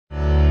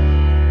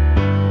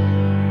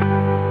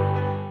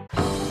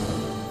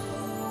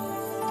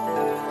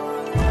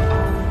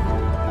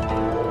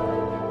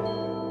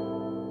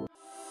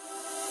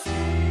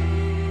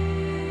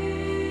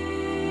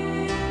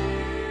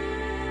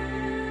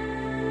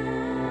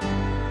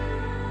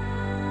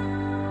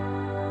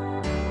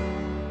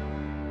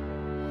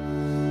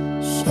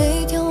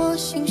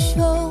清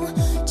秀，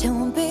前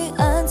往彼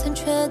岸残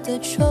缺的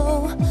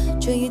舟。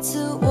这一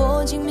次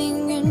握紧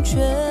命运，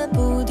绝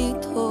不低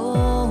头。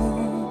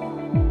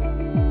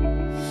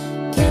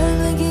天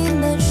冷已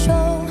难受，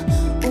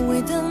无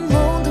谓的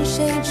梦等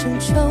谁成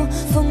就？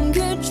风雨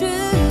聚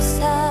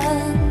散，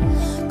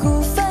孤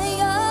帆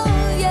摇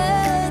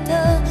曳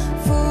的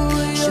浮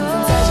游。盛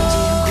放在荆棘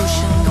人孤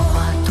身的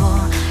花朵，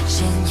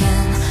鲜艳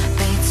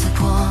被刺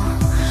破，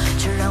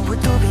却让我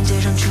渡边界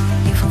上出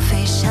逆风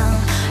飞翔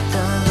的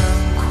轮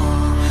廓。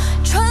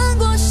穿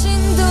过心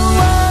的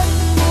万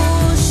物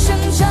生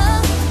长，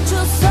就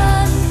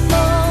算梦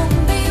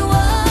被忘，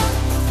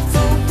抚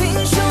平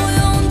汹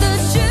涌的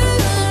巨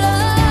浪，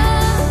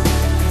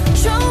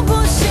冲破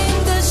心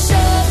的深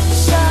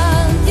山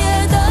跌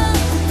宕，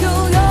有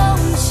勇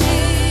气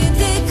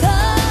抵抗，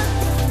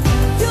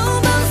拥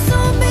抱宿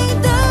命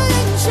的印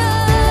章，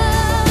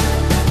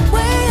为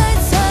爱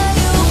才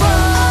有光，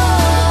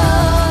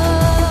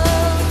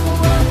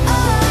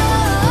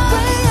为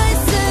爱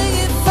肆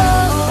意放。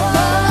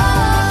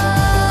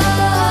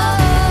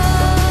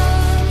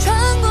穿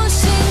过心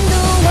的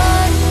万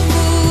物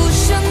生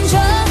长，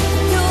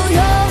有勇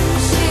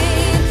气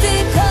抵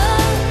抗，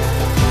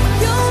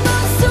拥抱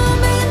宿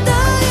命的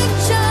印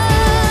章，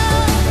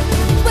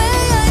为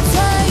爱才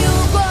有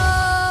光。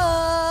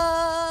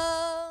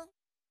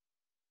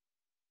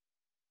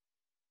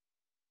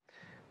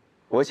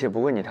我且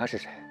不问你他是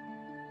谁，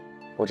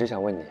我只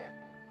想问你，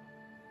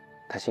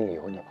他心里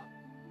有你吗？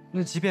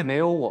那即便没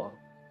有我，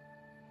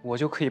我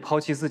就可以抛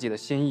弃自己的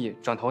心意，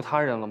转投他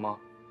人了吗？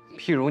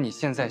譬如你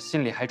现在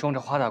心里还装着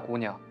花大姑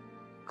娘，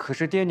可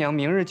是爹娘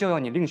明日就要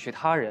你另娶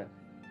他人，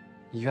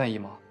你愿意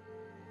吗？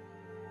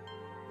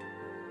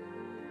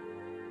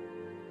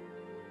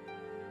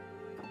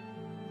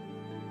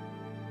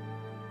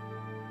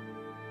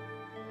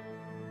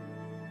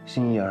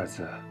心意二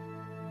字，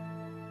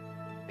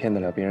骗得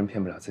了别人，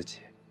骗不了自己。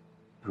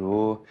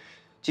如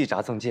寄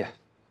札赠剑，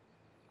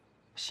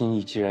心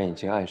意既然已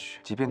经暗许，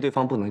即便对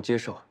方不能接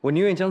受，我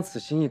宁愿将此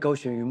心意高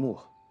悬于目，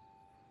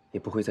也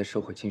不会再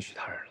收回轻许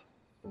他人了。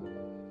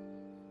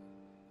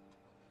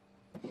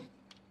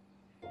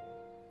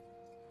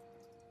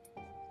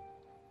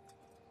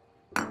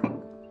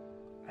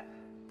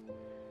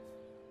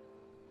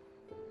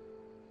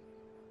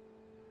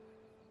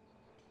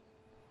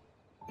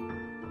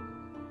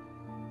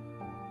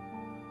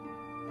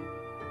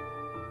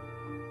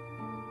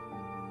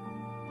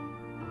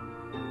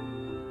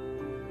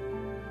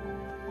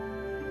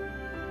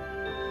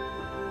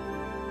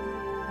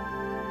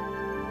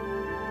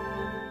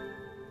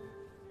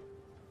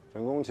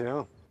陈公请。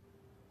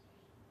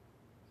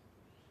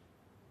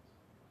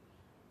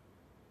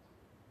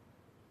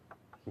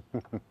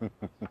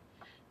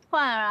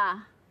焕儿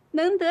啊，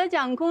能得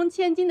蒋公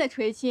千金的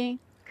垂青，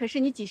可是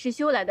你几世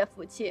修来的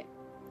福气，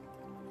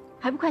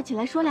还不快起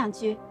来说两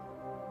句？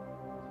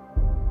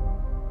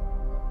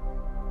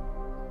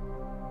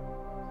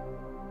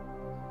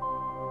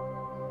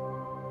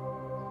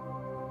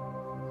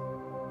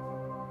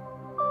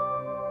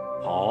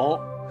好。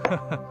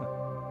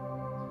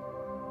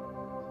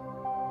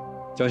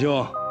蒋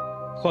兄，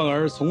焕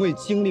儿从未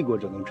经历过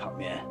这种场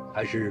面，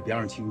还是别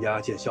让亲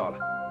家见笑了。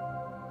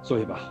坐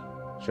下吧。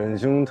沈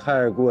兄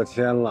太过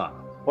谦了，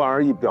焕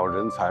儿一表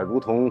人才，如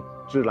同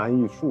芝兰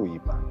玉树一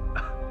般。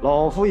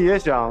老夫也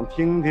想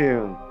听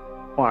听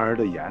焕儿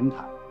的言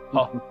谈。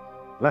好，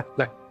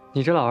来，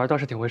你这老儿倒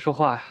是挺会说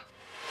话呀。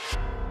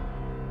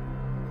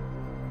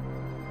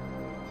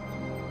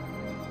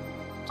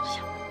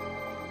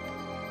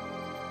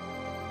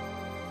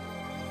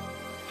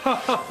哈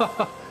哈哈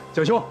哈！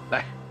蒋兄，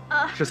来，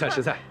食菜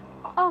食菜。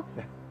哦，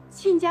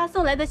亲家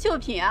送来的绣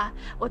品啊，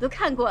我都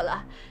看过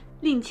了，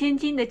令千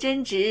金的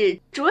针织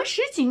着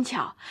实精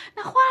巧，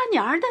那花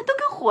鸟儿的都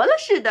跟活了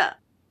似的。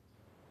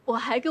我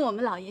还跟我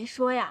们老爷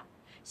说呀，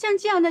像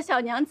这样的小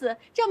娘子，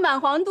这满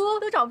皇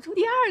都找不出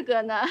第二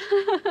个呢。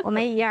我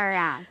们姨儿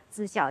啊，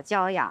自小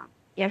娇养，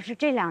也是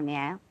这2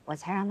年我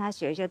才让她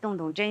学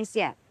动针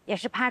线，也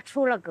是怕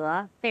出了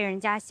格被人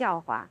家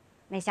笑话。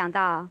没想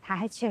到她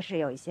还确实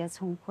有一些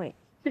聪慧。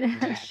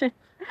是，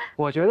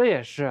我觉得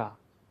也是啊，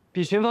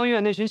比群芳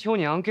院那群秋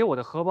娘给我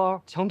的荷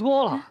包强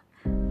多了。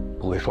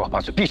不会说话，把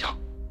嘴闭上。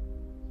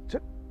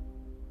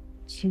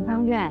群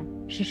芳院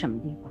是什么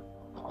地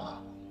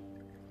方？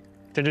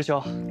甄之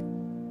兄，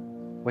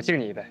我敬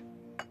你一杯。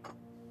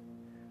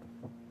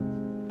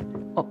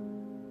哦，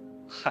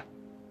嗨，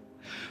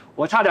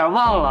我差点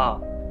忘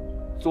了，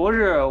昨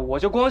日我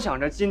就光想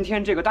着今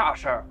天这个大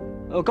事儿，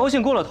高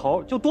兴过了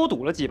头，就多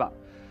赌了几把，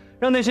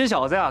让那群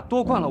小子呀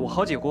多灌了我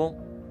好几盅。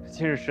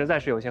今日实在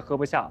是有些喝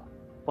不下了，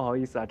不好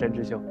意思啊，甄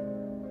之兄。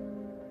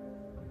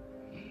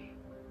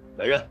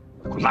来人，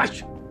给我拿下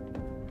去！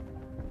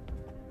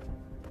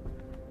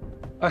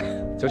哎，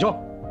小兄，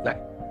来。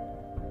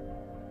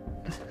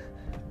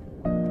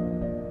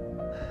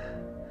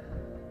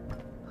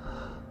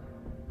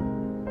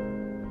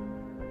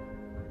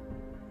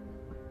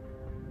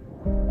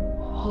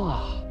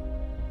哇，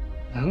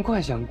难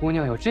怪蒋姑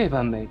娘有这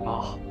般美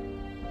貌，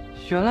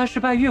原来是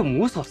拜岳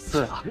母所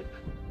赐啊！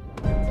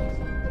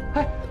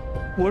哎，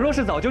我若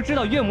是早就知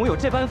道岳母有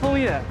这般风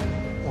月，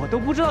我都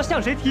不知道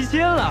向谁提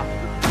亲了。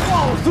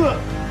放肆！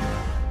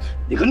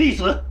你个逆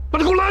子，把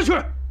他给我拉去！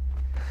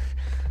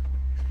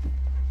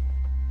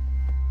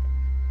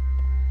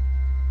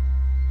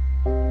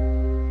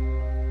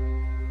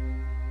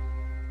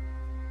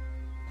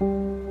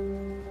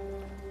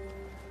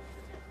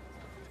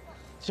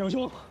蒋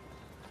兄，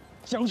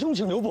蒋兄，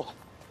请留步。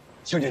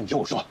青姐，你听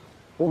我说，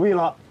不必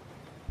了，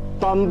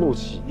担不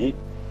起。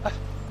哎，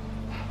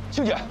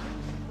青姐，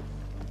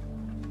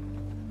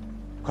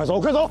快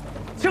走，快走！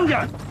青姐，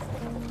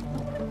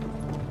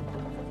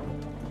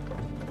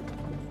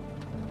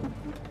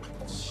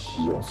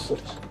岂有此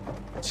理！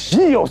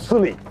岂有此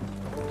理！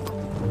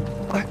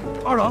哎，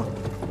二郎。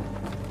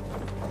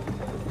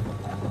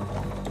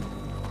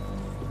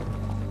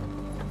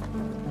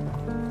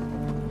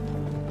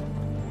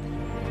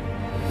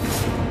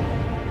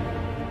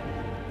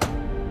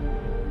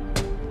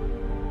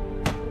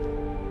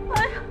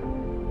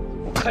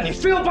看你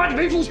非要把你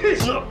为父气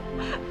死！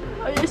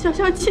哎呀，小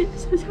气，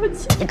小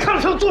气！你看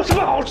得上做什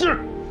么好事？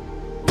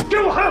给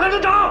我狠狠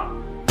的打！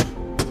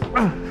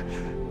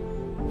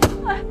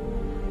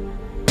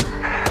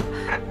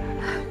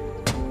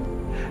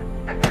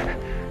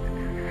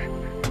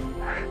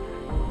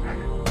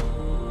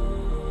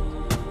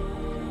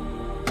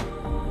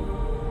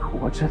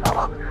我知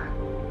道，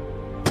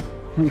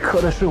你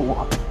磕的是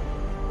我，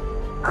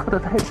磕的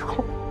太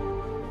丑。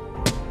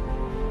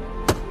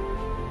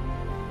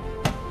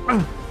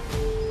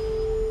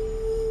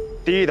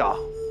第一党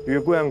与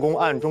顾晏公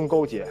暗中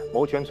勾结，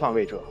谋权篡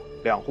位者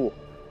2户；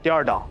第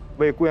二党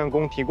为顾晏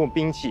公提供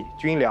兵器、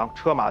军粮、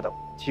车马等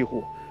7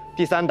户；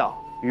第三党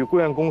与顾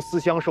晏公私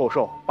相授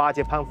受、巴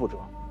结攀附者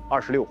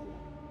26户。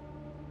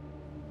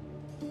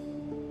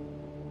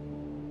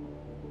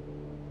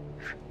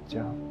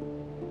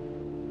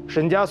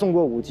沈家送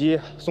过舞姬，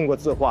送过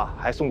字画，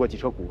还送过几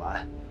车古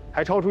玩，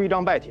还抄出1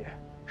张拜帖。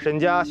沈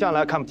家向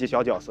来看不起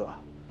小角色，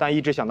但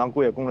一直想当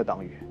顾晏公的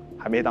党羽，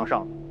还没当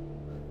上呢。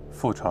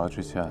覆巢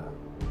之下，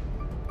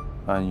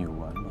安有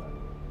完卵？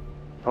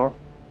头儿，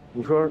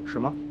你说什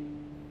么？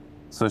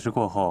此事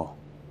过后，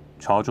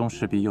朝中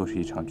势必又是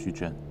一场巨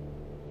震。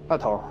那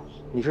头儿，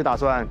你是打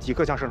算即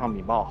刻向圣上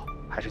禀报，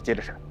还是接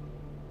着审？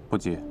不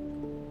急，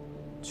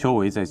秋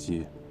闱在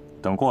即，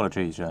等过了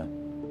这一阵，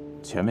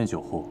前面9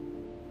户，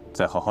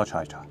再好好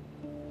查一查。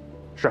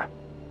是。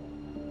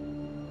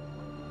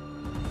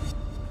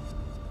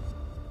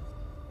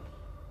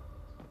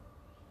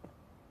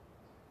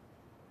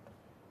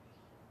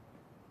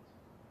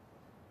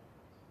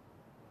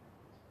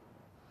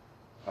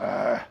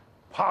哎，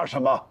怕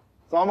什么？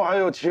咱们还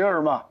有琪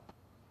儿嘛。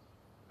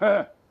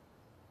嘿，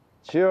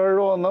琪儿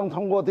若能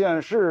通过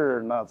殿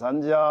试，那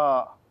咱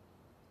家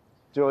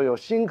就有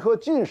新科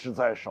进士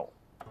在手，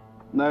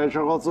那时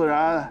候自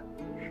然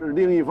是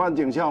另一番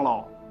景象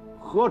喽。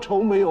何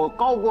愁没有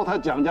高过他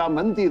蒋家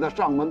门第的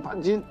上门攀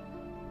亲？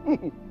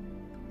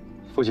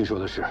父亲说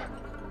的是，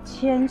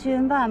千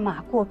军万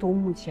马过独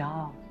木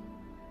桥，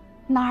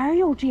哪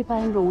有这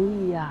般容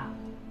易呀？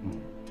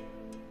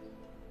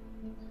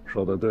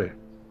说得对，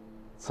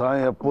咱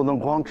也不能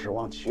光指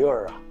望琪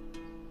儿啊。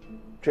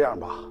这样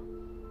吧，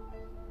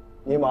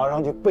你马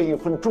上去备一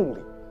份重礼，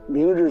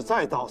明日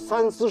再到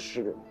三司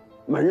使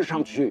门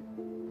上去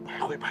拜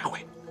会拜会。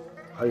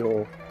还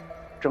有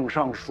正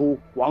尚书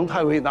王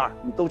太尉那儿，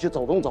你都去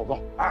走动走动。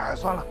哎，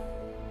算了，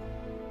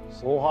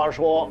俗话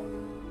说，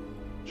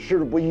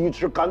事不宜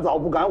迟，赶早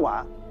不赶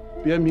晚。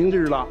别明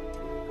日了，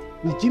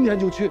你今天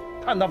就去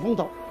探探风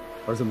头。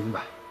儿子明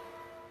白。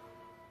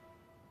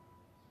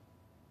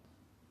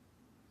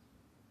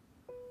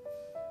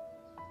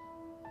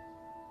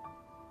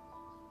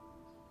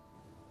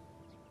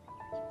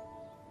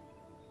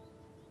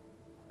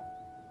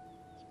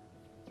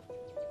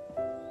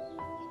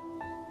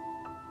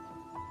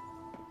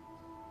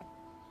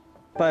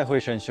拜会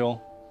沈兄。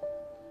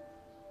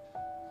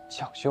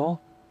蒋兄，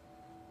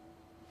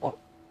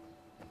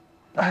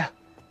哎呀，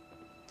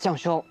蒋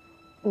兄，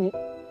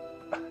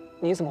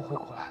你怎么会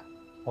过来？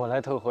我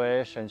来特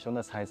回沈兄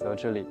的采泽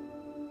之礼。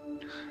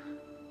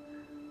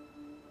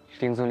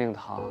令尊、令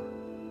堂，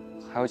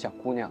还有蒋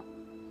姑娘，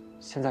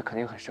现在肯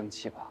定很生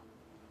气吧？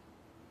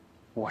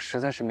我实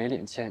在是没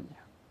脸见你。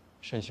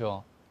沈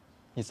兄，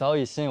你早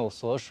已心有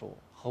所属，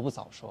何不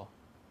早说？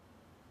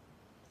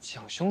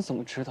蒋兄怎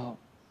么知道？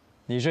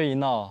你这一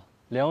闹，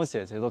连我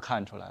姐姐都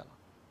看出来了。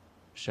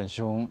沈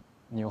兄，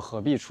你又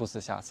何必出此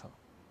下策？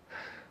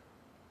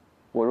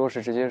我若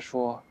是直接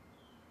说，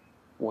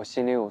我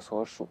心里有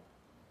所属，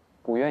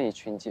不愿意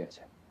娶你姐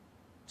姐，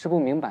这不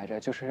明摆着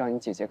就是让你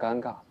姐姐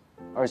尴尬，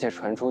而且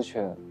传出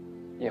去，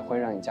也会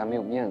让你家没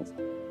有面子。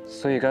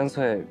所以干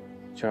脆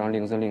就让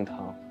令尊、令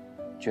堂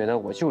觉得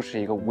我就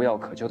是一个无药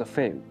可救的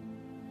废物，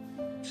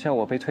这样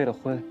我被退了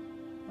婚，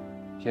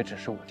也只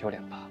是我丢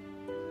脸罢了。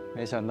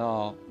没想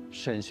到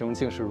沈兄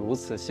竟是如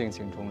此性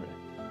情中人，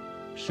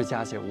是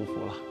佳姐无福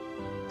了。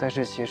但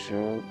是其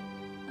实，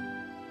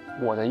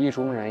我的意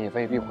中人也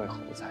未必会和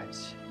我在一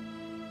起。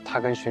她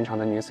跟寻常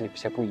的女子有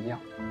些不一样，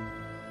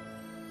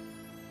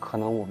可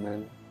能我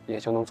们也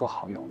就能做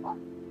好友吧。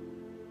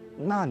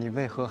那你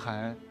为何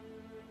还？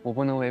我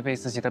不能违背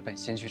自己的本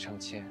心去成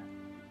亲。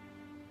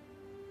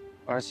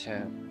而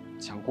且，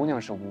蒋姑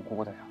娘是无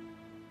辜的呀，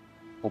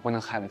我不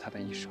能害了她的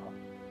一生。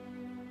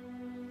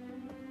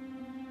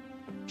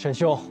沈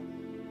兄，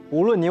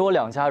无论你我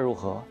两家如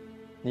何，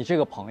你这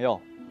个朋友，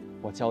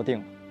我交定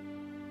了。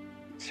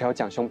只要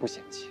蒋兄不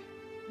嫌弃。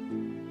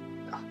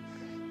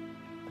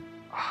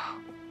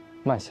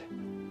慢些。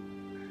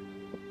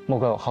莫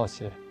怪我好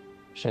奇，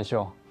沈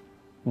兄，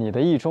你的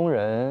意中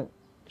人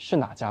是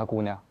哪家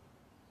姑娘？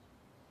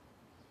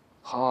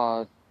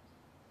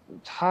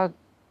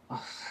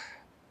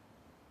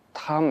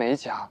他没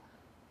家，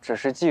只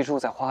是寄住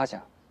在花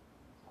家。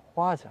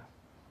花家？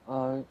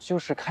就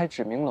是开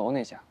指明楼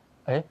那家。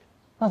哎，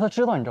那他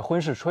知道你这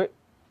婚事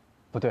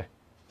不对，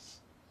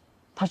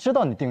他知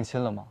道你定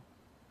亲了吗？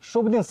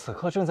说不定此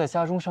刻正在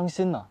家中伤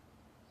心呢。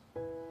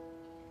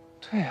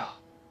对呀，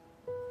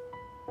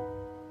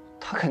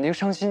他肯定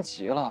伤心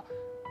极了，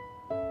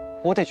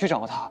我得去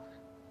找他。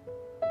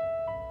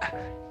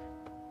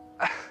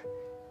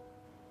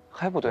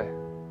还不对，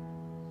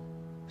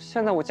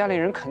现在我家里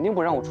人肯定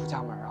不让我出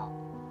家门啊。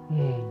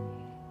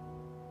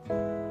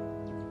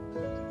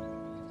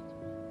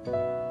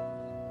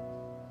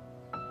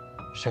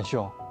沈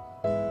兄，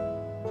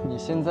你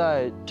现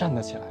在站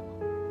得起来吗？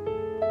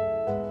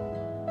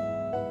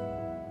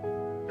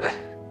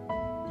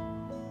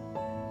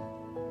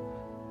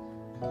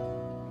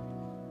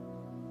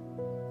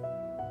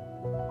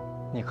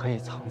你可以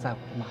藏在我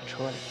的马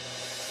车里。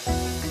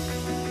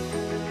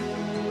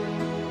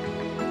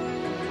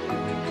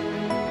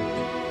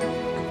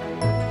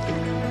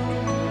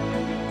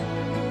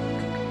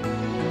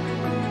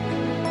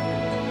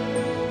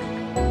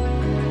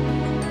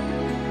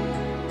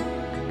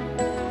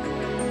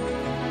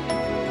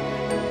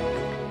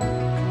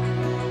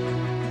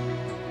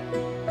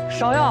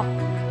芍药，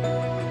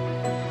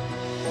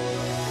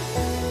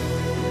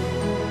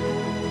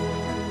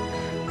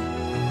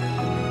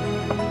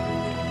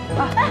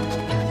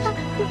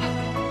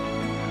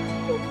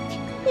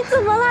你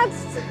怎么了？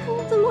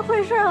怎么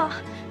回事啊？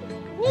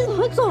你怎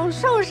么总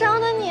受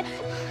伤呢？你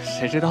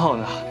谁知道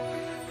呢？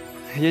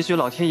也许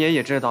老天爷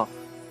也知道，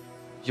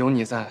有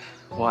你在，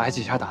我挨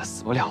几下打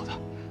死不了的。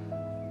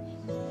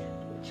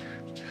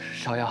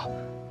芍药，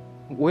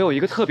我有一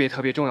个特别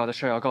重要的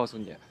事要告诉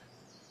你。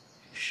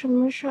什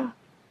么事儿？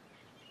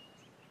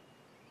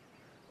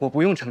我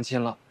不用成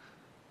亲了。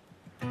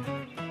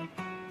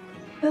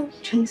不用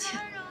成亲？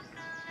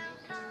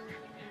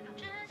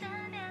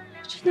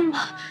真的吗？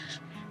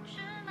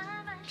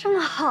这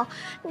么好，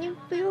你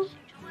不用。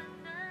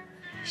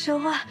实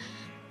话，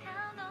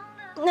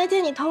那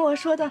天你同我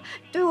说的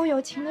对我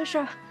有情的事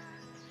儿，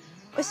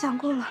我想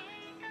过了。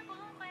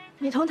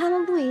你同他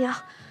们不一样，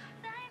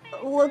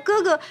我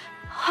哥哥。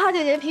花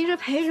姐姐平时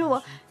陪着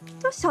我，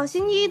都小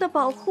心翼翼的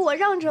保护我，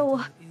让着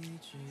我，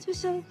就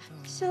像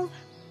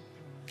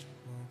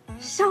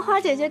花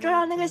姐姐桌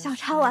上那个小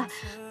茶碗，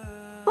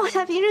放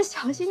下平时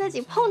小心的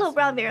紧，碰都不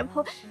让别人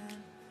碰。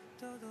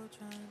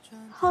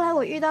后来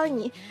我遇到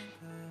你，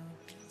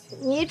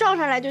你一撞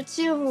上来就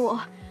欺负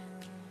我，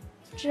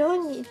只有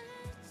你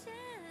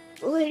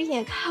不会另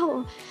眼看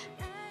我，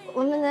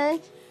我们能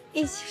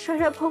一起摔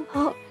摔碰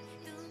碰，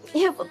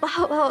你也不把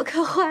我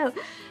磕坏了。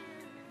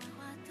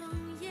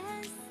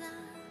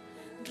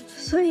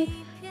所以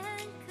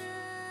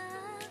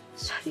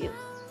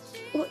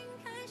我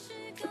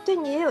对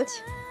你也有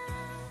情。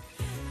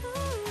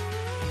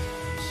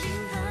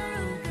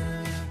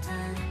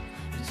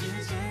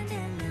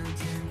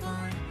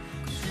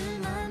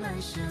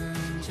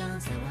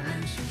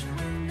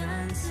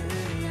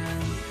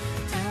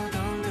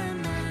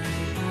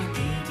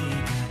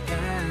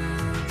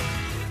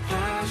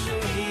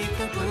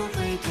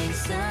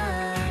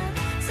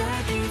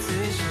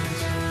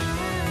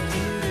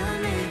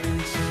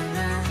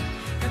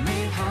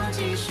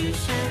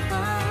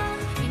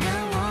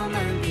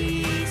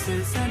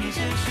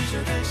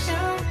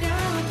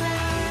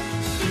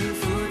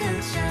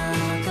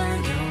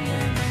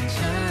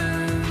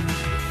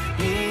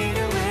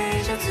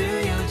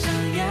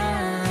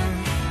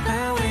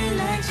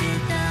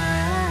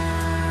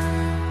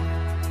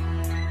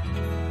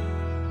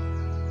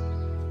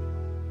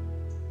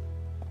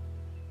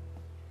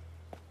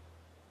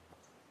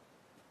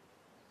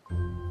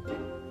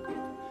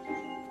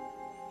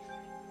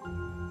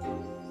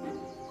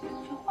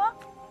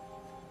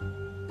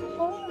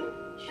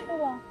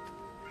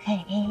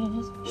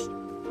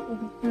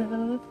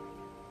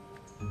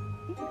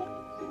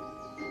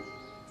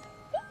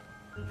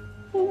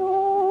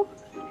哟，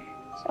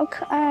小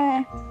可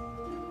爱，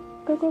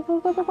乖，可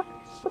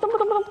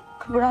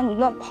不让你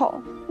乱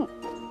跑。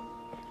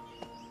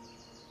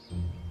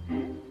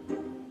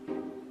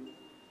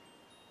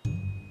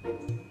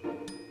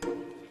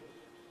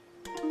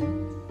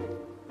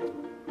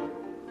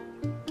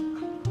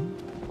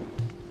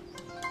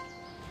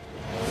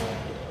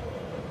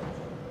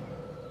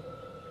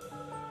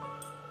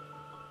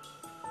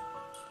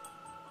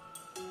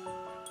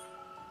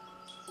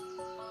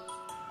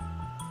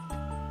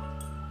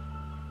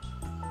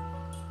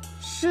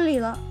失礼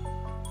了，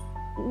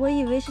我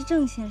以为是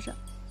郑先生。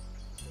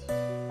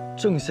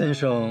郑先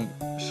生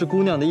是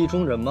姑娘的意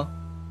中人吗？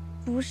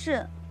不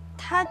是，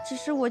他只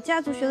是我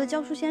家族学的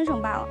教书先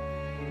生罢了。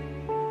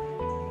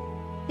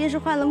便是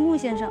换了穆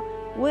先生，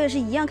我也是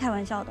一样开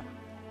玩笑的。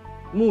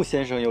穆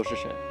先生又是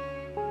谁？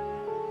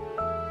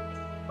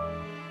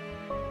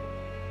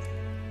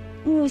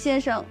穆先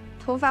生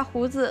头发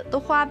胡子都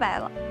花白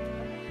了，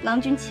郎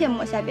君切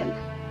莫瞎编排，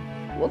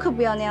我可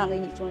不要那样的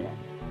意中人。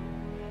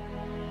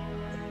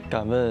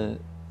敢问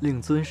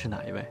令尊是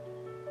哪一位？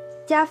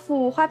家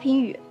父花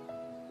瓶雨。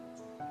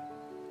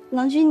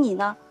郎君你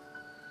呢？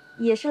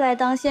也是来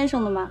当先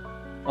生的吗？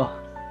哦，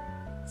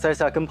在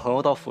下跟朋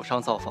友到府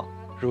上造访，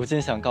如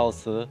今想告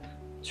辞，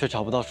却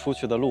找不到出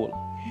去的路了。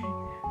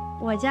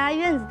我家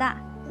院子大，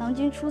郎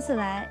君初次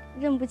来，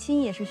认不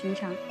清也是寻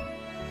常。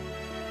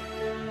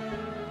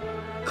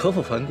可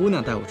否烦姑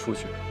娘带我出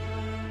去？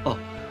哦，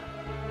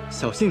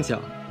小姓蒋，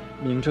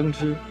名征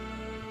之。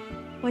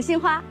我姓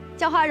花，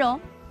叫花荣。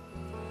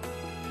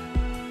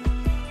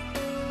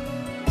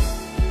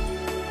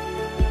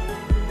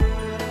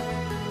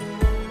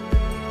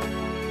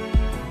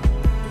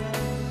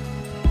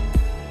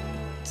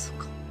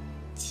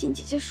亲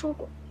姐姐说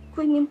过，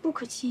闺民不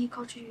可轻易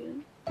告知于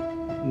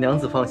人。娘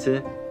子放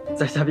心，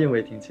在下并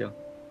未听清。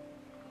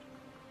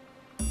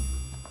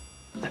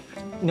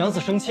娘子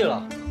生气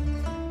了。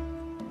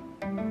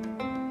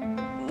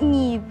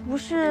你不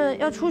是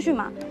要出去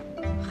吗？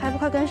还不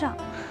快跟上！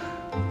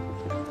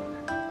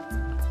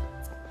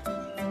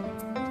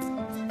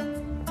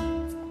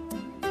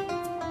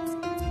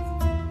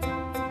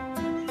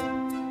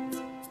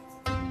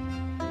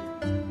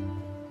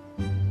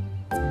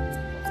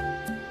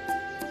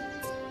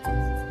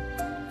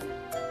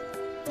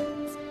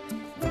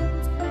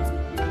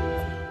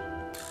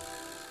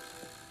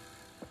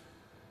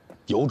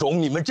有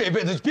种你们这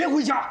辈子就别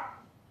回家！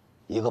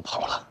一个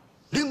跑了，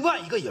另外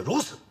一个也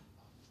如此，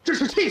真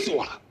是气死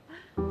我了！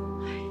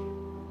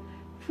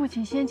父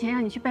亲先前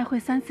让你去拜会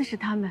三司使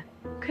他们，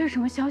可有什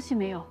么消息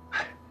没有？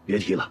别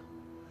提了，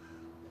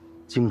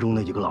京中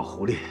那几个老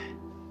狐狸，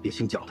比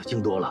姓蒋的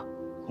精多了，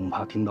恐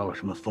怕听到了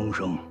什么风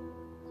声，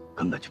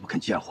根本就不肯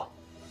见我。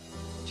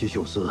七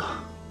宿司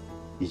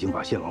已经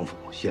把献王府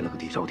献了个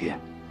底朝天，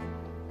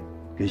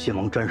跟献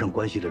王沾上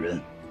关系的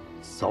人，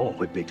早晚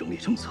会被整理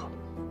成册。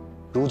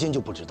如今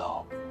就不知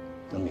道，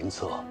那名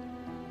册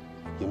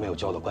有没有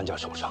交到官家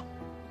手上？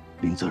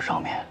名册上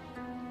面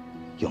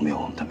有没有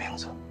我们的名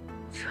字？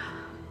这，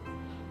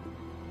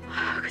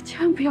可千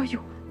万不要有！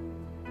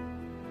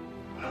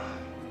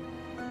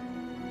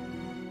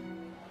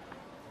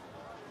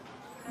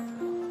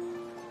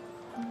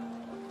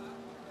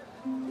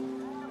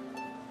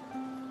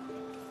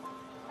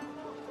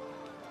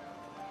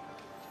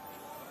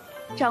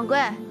掌柜，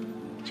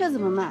这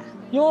怎么卖？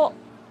哟，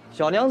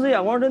小娘子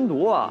眼光真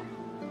毒啊！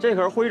这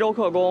可是徽州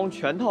刻工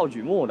全套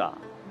榉木的。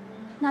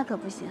那可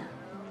不行，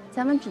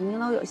咱们指明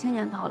楼有些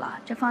年头了，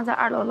这放在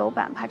2楼楼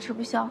板怕吃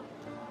不消。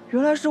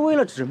原来是为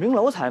了指明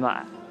楼才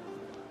买，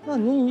那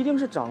您一定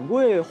是掌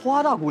柜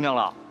花大姑娘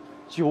了。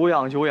久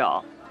仰久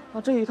仰，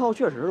那这一套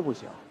确实是不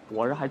行，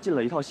我这还进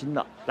了一套新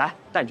的，来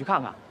带你去看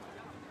看。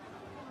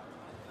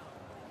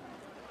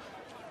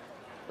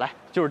来，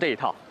就是这一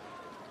套，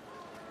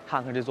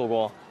看看这做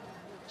工，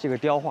这个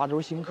雕花都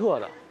是新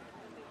刻的，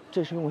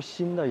这是用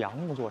新的杨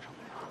木做成的。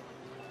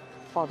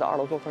放在2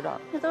楼做客栈，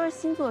这都是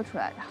新做出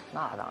来的。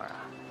那当然。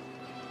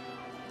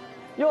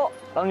哟，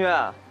郎君，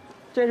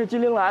这是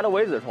金陵来的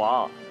围子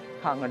床，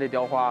看看这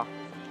雕花，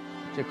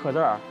这刻字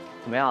儿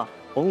怎么样？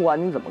甭管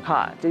你怎么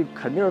看，这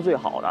肯定是最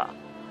好的。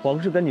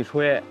甭是跟你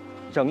吹，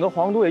整个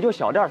皇都也就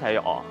小店才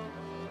有，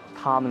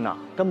他们呢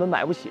根本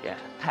买不起，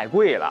太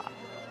贵了。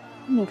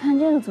你看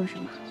这个做什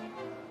么？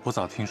我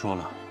早听说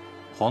了，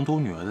皇都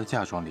女儿的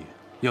嫁妆里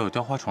要有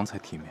雕花床才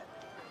体面。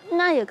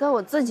那也该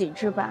我自己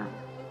织吧。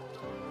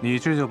你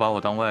这就把我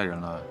当外人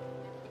了。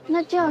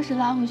那这要是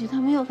拉回去，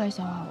他们又该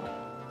笑话我。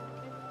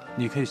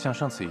你可以像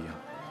上次一样，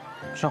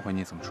上回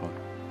你怎么说的？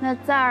那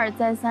再二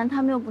再三，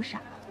他们又不傻。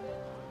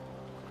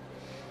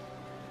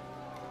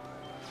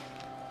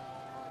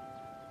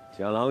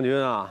蒋郎君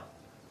啊，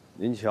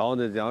您瞧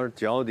这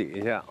脚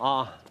底下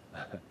啊，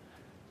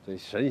这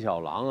沈小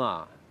郎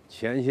啊，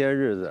前些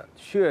日子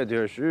确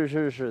确实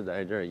实是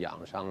在这儿养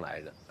伤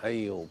来的。哎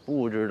呦，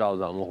不知道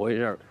怎么回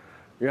事，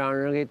让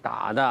人给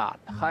打的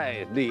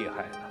太厉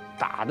害了，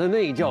打的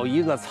那叫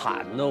一个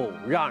惨哦，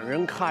让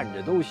人看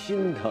着都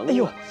心疼。哎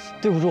呦，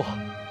对不住，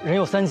人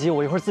有3急，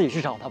我一会儿自己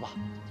去找他吧。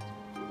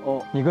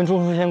哦，你跟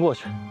钟叔先过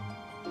去。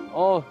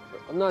哦，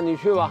那你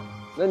去吧，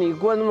那你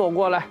跟我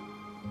过来。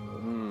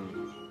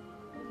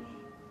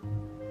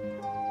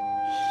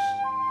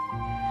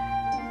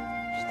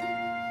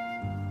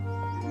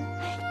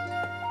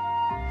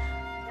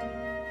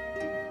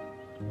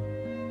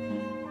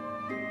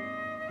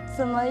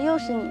怎么又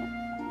是你？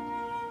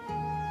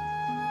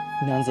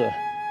娘子，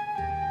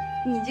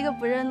你这个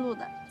不认路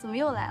的，怎么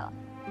又来了？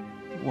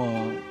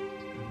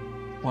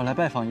我来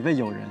拜访一位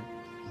友人。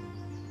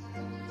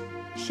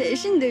谁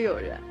是你的友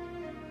人？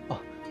哦，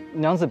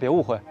娘子别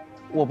误会，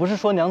我不是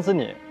说娘子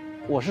你，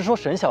我是说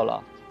沈小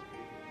郎。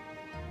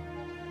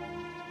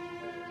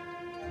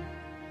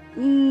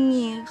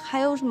你还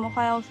有什么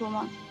话要说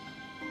吗？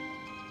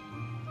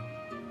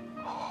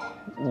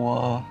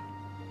我……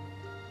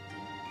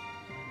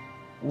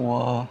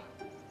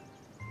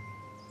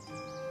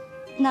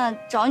那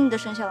找你的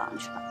沈小郎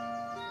去吧。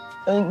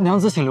娘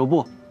子请留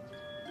步。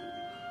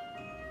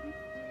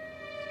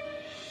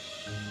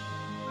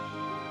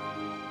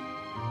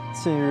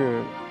近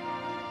日，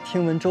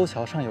听闻周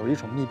桥上有一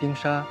种蜜冰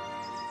沙，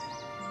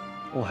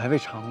我还未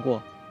尝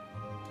过。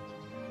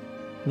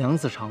娘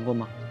子尝过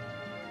吗？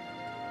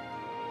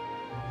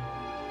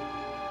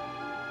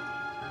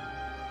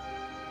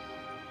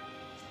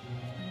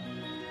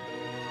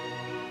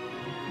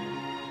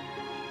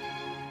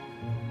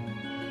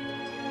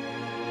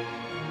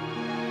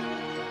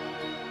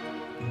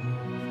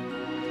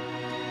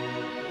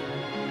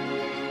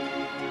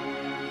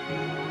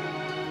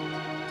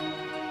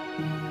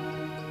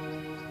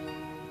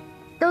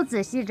都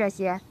仔细这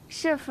些。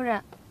是夫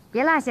人，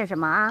别落下什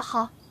么啊。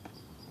好。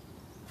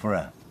夫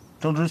人，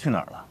正直去哪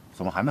儿了？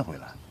怎么还没回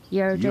来？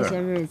怡儿这些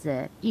日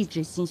子一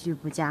直心绪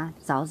不佳，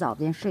早早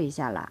便睡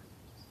下了。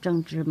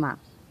正直嘛，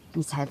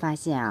你才发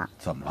现啊。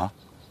怎么了？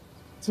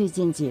最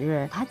近几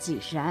日，他几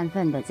时安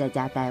分的在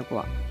家待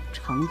过，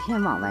成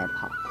天往外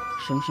跑，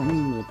神神秘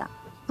秘的，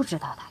不知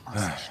道他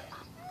能写什么。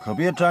可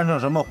别沾上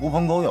什么狐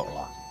朋狗友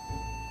了。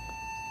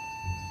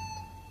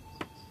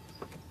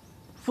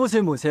父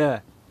亲母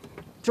亲，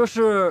这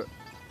是。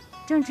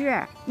正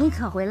直，你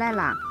可回来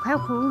了，快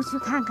回屋去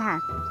看看，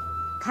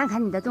看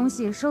看你的东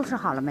西收拾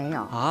好了没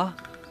有？啊？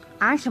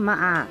啊什么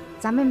啊？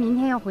咱们明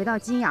天要回到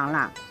金阳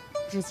了，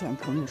之前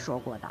同你说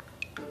过的，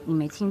你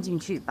没听进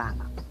去罢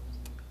了。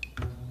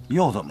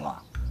又怎么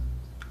了？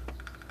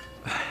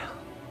哎呀，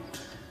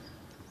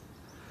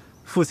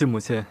父亲母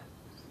亲，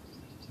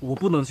我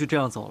不能就这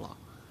样走了。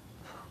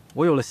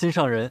我有了心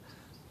上人，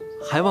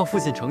还望父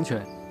亲成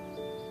全。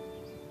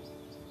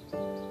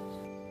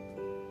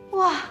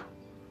哇，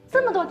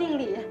这么多定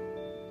礼，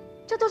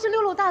这都是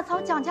六路大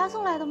曹蒋家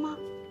送来的吗？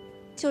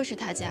就是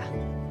他家。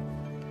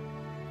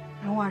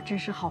蓉儿真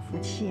是好福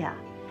气呀，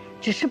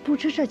只是不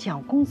知这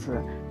蒋公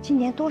子今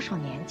年多少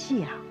年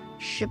纪呀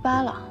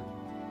？18了。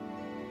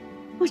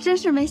我真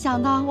是没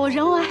想到我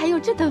蓉儿还有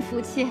这等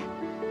福气，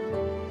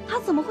他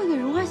怎么会给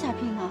蓉儿下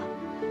聘呢？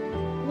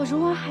我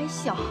蓉儿还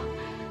小，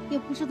也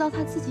不知道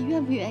他自己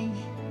愿不愿意。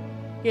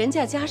人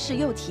家家世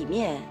又体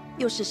面，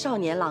又是少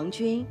年郎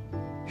君，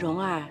蓉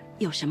儿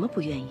有什么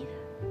不愿意的？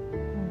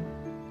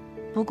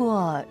不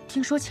过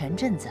听说前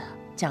阵子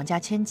蒋家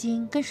千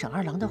金跟沈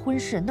二郎的婚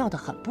事闹得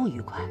很不愉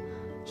快，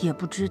也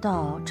不知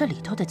道这里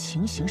头的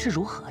情形是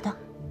如何的。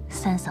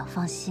三嫂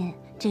放心，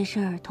这事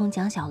儿同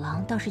蒋小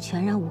郎倒是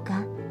全然无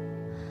干。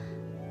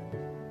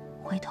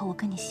回头我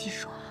跟你细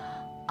说。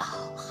哦，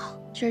好，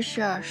这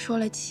事儿说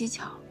来蹊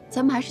跷，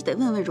咱们还是得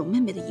问问蓉妹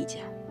妹的意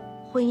见。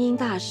婚姻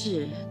大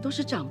事都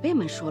是长辈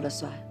们说了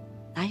算，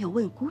哪有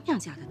问姑娘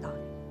家的道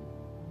理？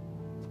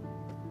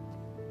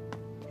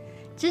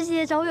直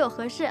接找我有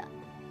何事？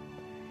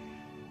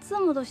这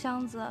么多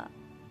箱子，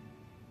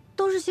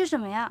都是些什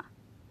么呀？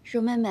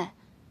蓉妹妹，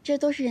这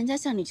都是人家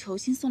向你求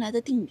亲送来的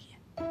定礼。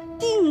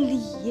定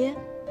礼？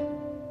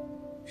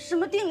什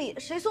么定礼？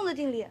谁送的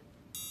定礼？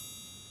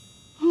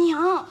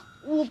娘，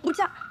我不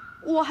嫁，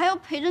我还要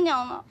陪着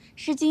娘呢。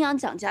是金阳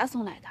蒋家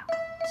送来的。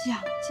蒋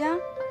家？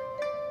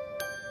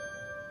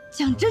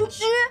蒋真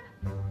之？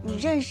你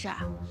认识啊？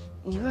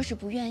你若是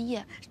不愿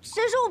意，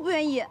谁说我不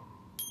愿意？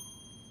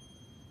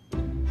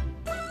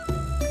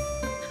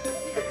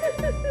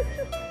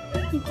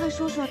你快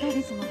说说到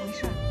底怎么回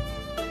事？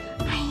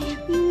哎呀，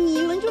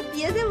你们就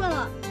别再问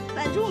了，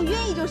反正我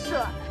愿意就是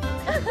了。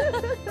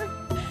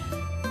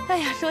哎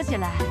呀，说起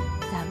来，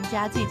咱们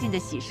家最近的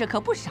喜事可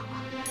不少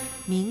啊，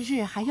明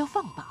日还要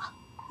放榜，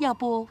要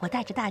不我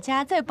带着大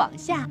家在榜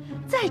下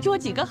再捉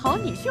几个好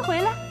女婿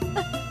回来？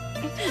哎，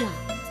对了，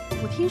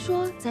我听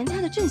说咱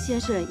家的郑先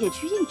生也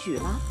去应举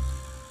了，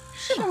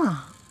是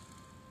吗？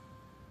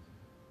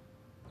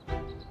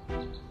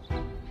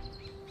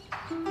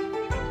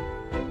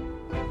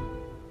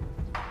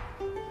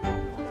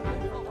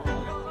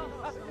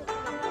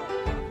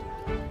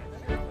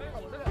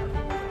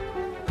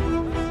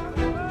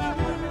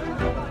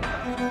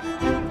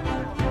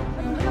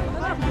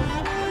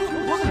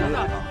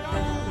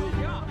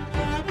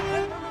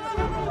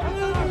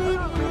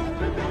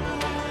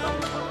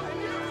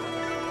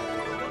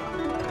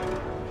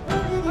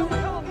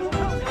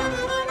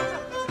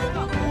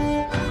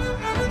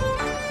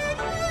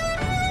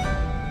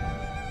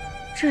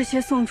这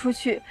些送出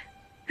去，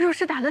若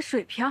是打了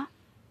水漂，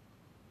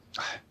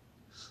哎，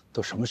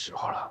都什么时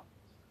候了，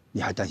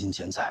你还担心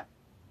钱财？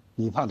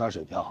你怕打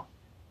水漂，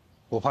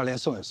我怕连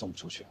送也送不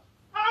出去。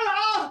阿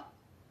郎，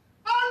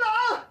阿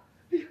郎，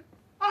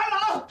阿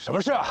郎，什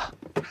么事啊？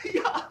哎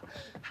呀，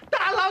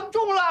大郎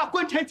中了，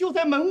官差就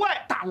在门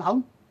外。大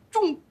郎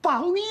中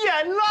榜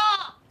眼了。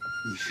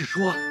你是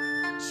说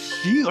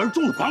琪儿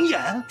中了榜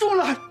眼？中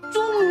了，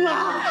中了！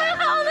太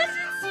好了，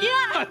是琪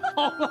儿！太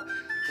好了！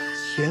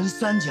前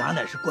三甲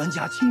乃是官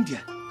家钦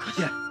点，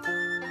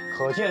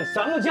可见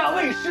咱们家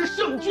未失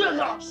胜券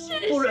了。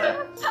是夫人，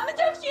咱们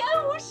家平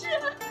安无事。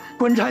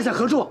官差在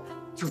何处？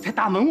就在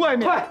大门外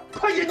面。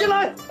快引进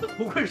来！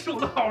不愧是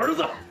我的好儿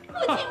子。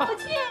父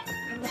亲，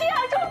妻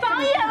儿中榜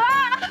眼了。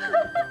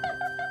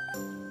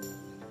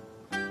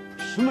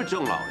什么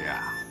郑老爷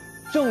啊？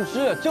正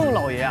是郑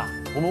老爷啊！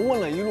我们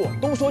问了一路，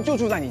都说就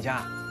住在你家。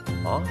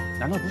啊？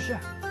难道不是？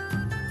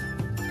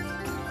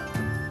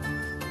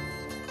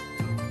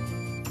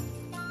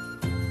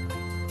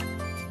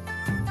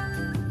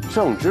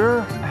郑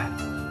芝，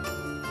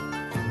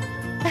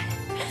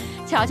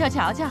瞧瞧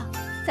瞧瞧，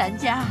咱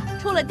家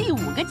出了第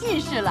5个进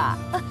士了。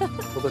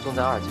不过重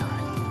在2甲。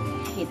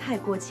你太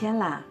过谦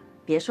了，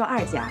别说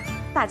2甲，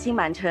大清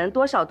满城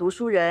多少读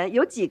书人，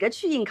有几个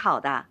去应考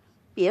的？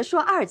别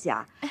说2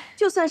甲，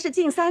就算是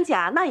进3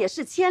甲，那也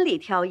是千里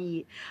挑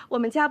一。我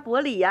们家伯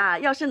礼呀，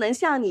要是能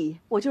像你，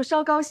我就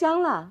烧高香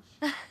了。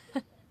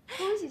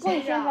恭喜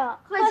先生，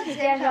贺喜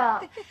先生。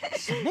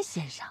什么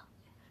先生？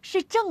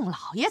是郑老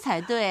爷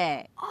才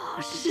对。哦，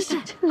是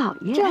郑老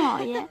爷，郑老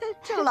爷，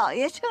郑老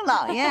爷，郑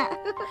老爷。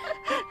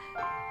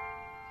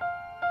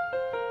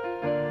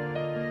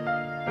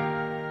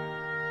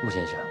穆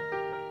先生，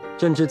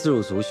朕之自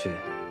入俗学，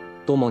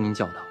多蒙您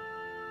教导。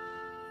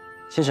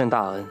先生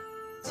大恩，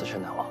此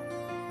生难忘。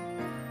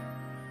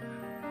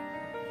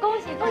恭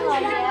喜郑老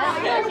爷，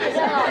恭喜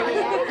郑老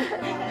爷，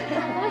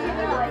恭喜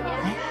郑老爷。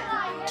哎，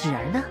芷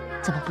儿呢？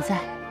怎么不在？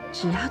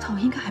纸丫头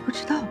应该还不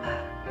知道吧？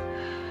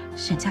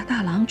沈家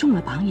大郎中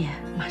了榜眼，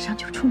马上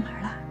就出门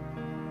了。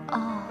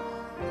哦，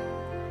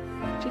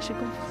这是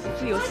公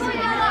主有心人。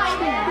恭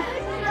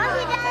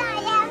喜郑老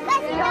爷，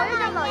恭喜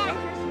郑老爷，学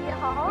习，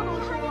好好读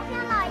书。郑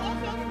老爷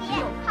学习，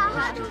好好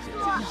读书。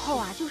以后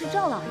啊，就是郑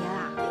老爷啦。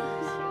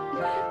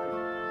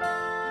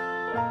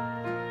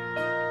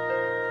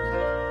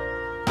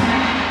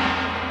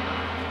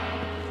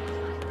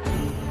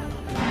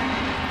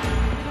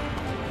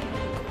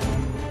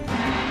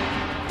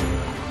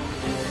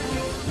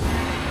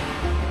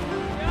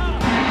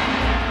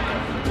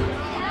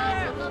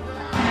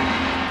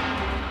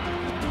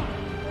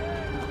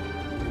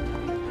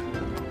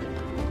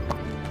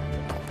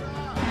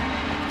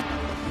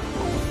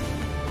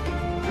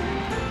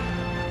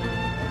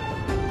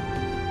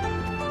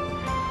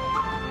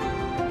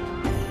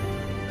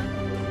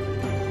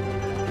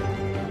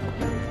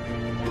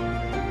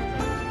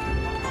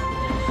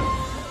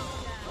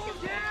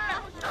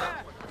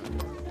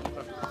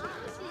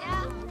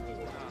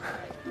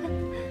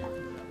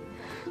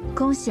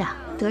恭喜啊，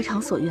得偿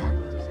所愿。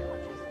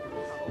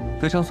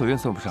得偿所愿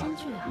算不上，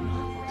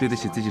对得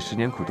起自己10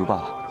年苦读罢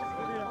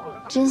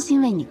了。真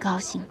心为你高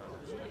兴。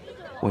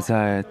我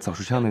在枣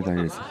树乡那段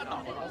日子，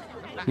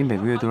你每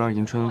个月都让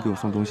迎春给我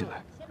送东西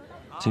来，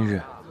今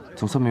日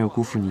总算没有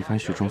辜负你一番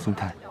雪中送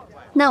炭。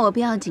那我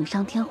便要锦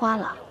上添花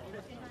了。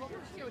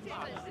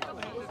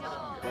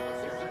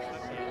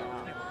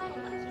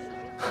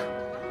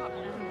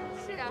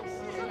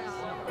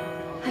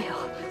哎呦，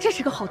这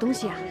是个好东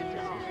西啊！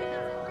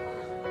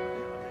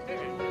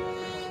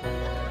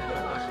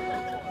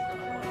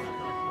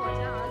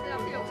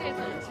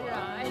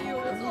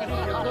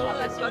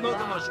全都这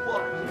么说，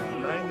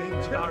来您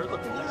家儿子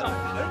不让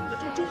人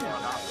就中了。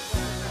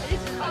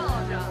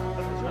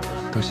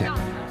多谢。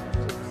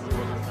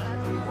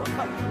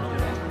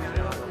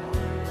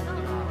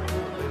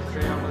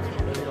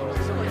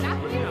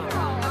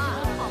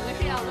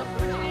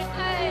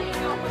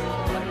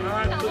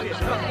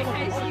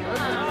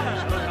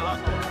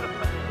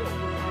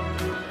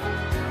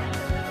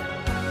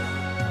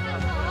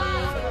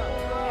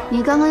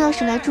你刚刚要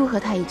是来祝贺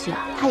他一句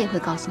啊，他也会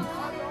高兴的。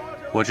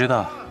我知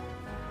道，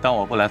但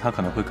我不来，他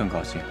可能会更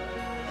高兴。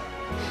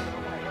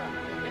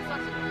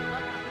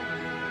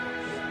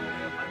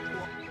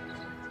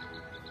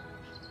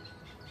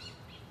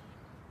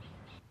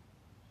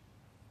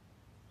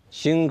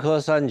新科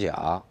3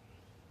甲，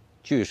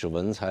俱是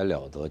文才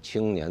了得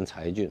青年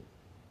才俊，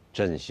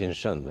朕心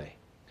甚慰。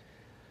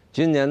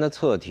今年的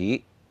测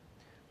题，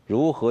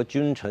如何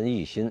君臣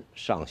一心，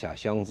上下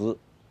相资，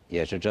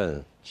也是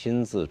朕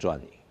亲自撰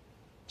拟。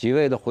几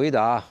位的回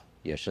答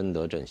也深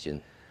得朕心。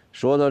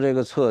说到这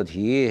个测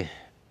题，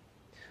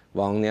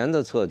往年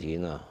的测题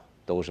呢，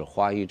都是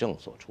花一正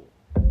所出。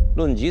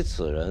论及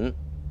此人，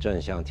朕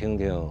想听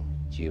听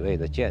几位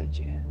的见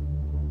解。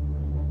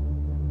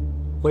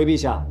回陛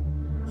下，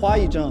花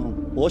一正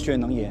博学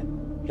能言，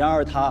然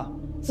而他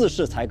自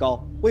恃才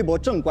高，微博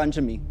正官之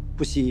名，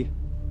不惜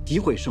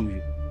诋毁圣谕。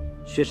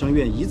学生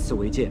愿以此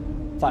为鉴，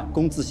反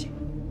躬自省。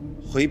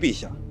回陛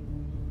下，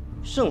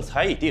圣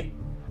才已定，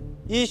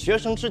依学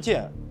生之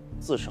见，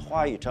自是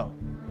花一正，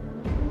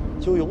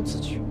咎由自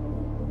取。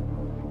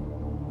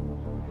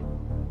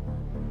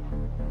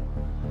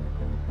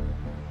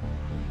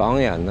榜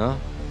眼呢，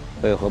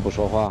为何不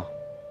说话？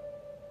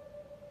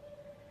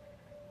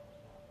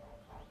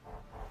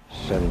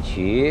沈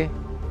琦，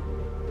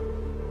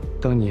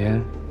当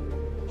年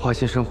华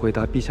先生回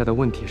答陛下的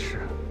问题时，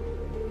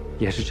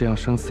也是这样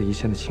生死一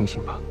线的情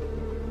形吧？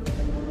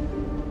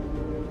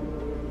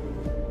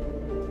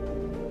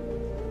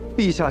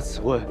陛下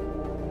此问，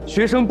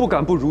学生不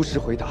敢不如实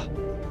回答。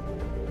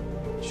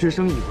学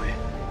生以为，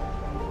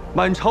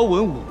满朝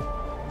文武，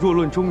若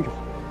论忠勇，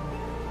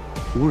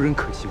无人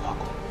可及花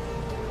宫。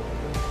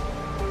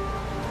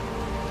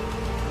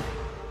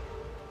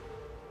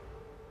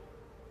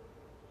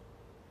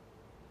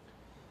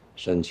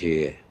沈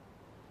七，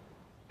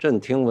朕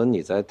听闻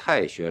你在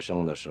太学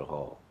生的时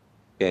候，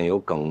便有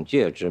耿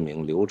介之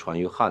名流传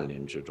于翰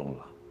林之中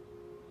了。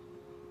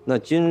那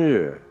今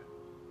日，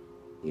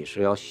你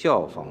是要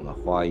效仿那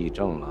花一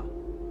正了？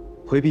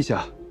回陛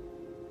下，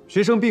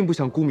学生并不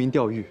想沽名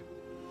钓誉，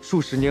数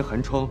十年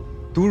寒窗，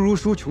读儒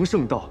书穷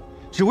圣道，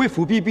只为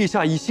辅弼陛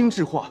下以心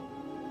治化。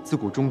自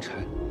古忠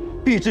臣，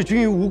必置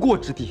君于无过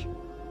之地。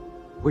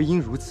唯因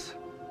如此，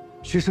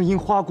学生因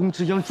花宫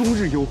之殃，终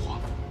日忧惶。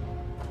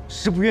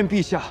实不愿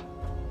陛下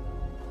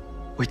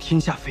为天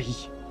下非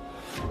议。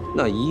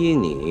那依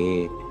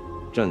你，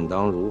朕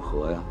当如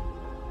何呀？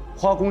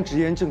花宫直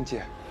言正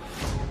见，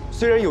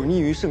虽然有逆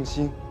于圣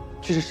心，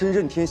却是身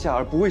任天下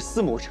而不为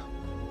私谋者。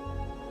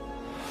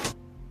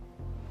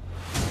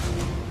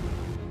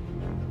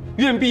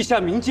愿陛下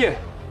明鉴，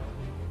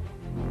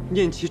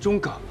念其忠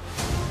耿，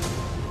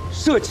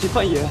赦其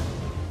犯言。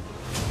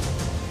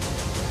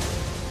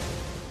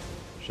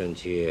沈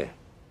七，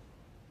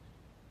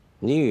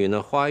你与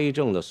那花一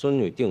正的孙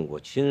女定过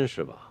亲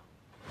是吧？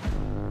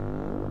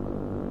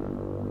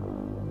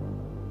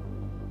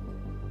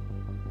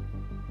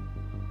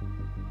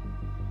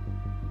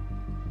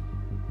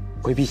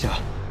回陛下，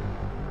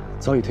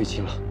早已退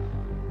亲了。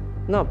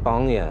那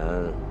榜眼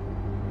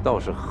倒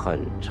是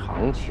很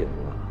长情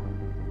啊。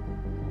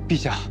陛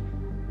下，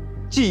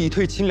既已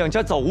退亲，两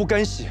家早无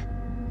干系。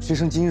学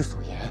生今日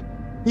所言，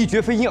亦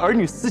绝非因儿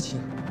女私情。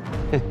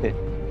嘿嘿，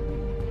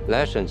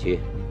来，沈七，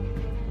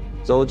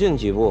走近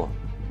几步，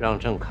让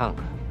朕看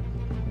看。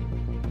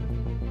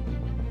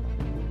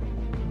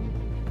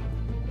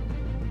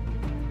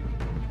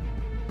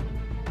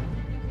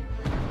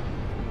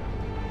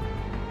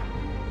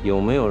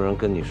有没有人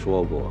跟你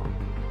说过，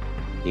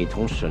你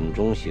同沈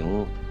中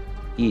行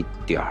一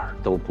点儿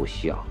都不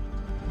像？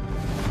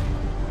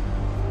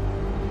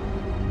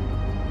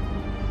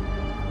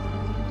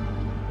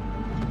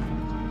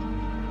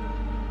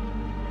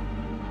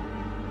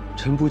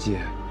臣不解，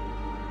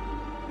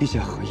陛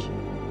下何意？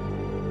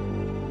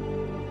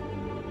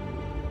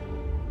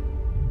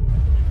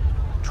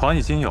船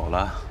已经有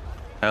了，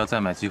还要再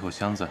买几口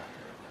箱子。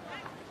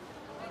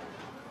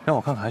让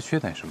我看看还缺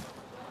点什么。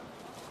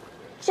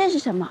这是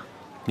什么？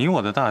你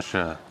我的大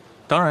事，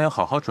当然要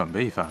好好准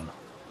备一番了。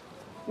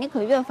你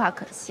可越发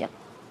可惜了。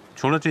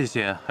除了这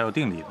些，还有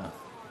定礼呢，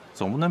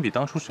总不能比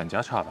当初沈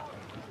家差吧？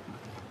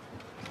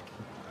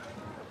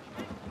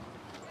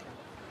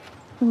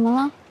怎么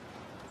了？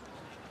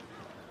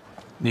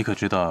你可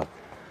知道，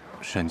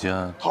沈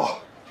家……好，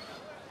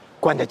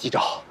官家急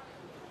召。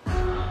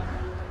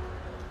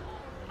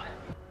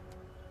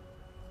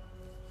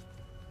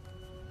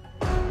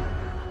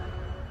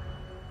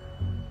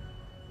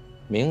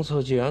名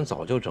册既然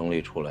早就整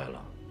理出来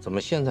了，怎么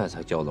现在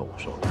才交到我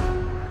手里？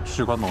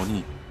事关谋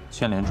逆，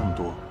牵连众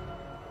多，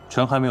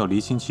臣还没有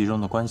厘清其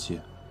中的关系，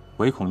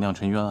唯恐酿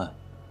成冤案，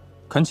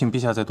恳请陛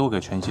下再多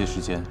给臣一些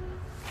时间，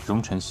容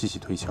臣细细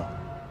推敲。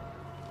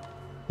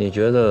你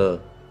觉得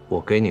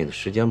我给你的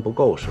时间不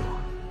够是吗？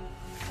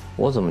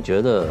我怎么觉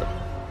得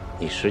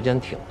你时间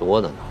挺多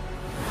的呢？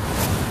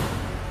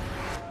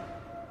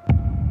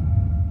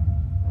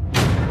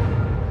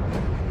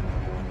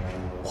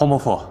黄伯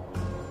父，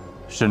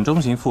沈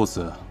中行父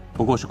子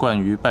不过是惯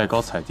于拜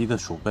高踩低的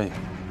鼠辈，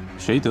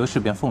谁得势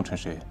便奉承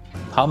谁。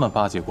他们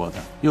巴结过的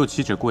又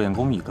岂止顾晏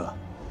公一个，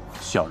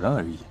小人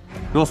而已。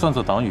若算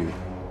作党羽，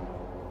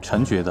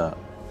臣觉得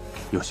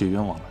有些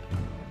冤枉了。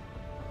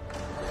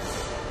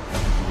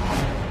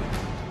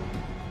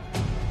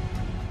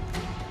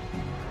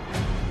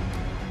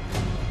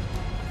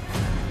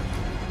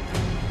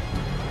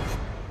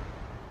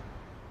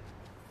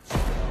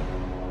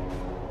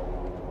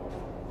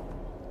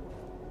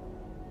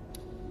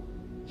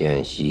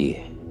晏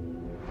惜，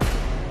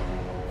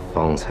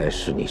方才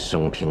是你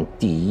生平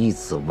第一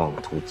次妄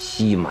图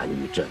欺瞒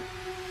于朕，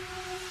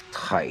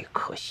太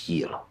可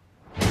惜了。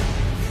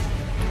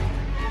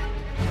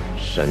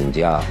沈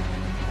家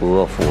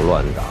割腹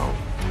乱党，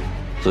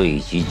罪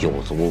及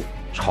九族，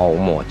抄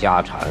没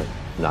家产，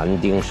男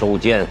丁收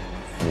监，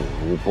妇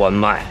孺官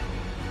卖。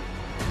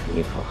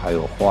你可还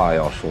有话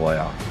要说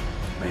呀？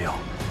没有。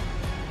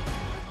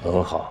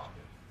很好，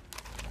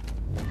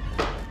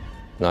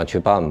那去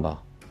办吧。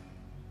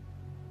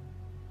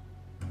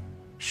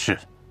是。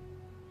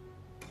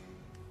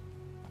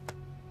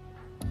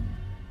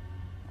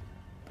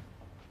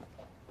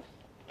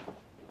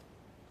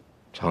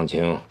长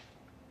青，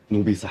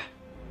奴婢在。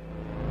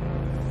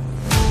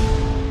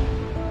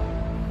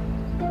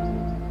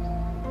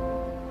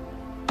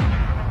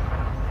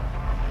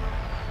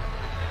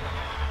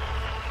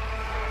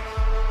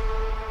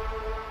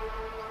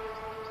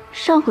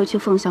上回去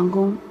凤翔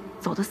宫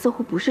走的似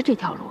乎不是这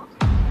条路。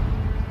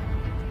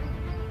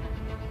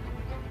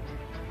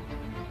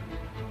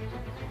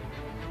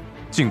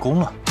进宫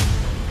了。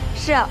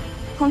是，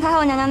同太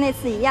后娘娘那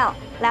次一样，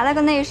来了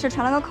个内侍，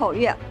传了个口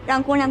谕，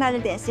让姑娘带着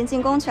点心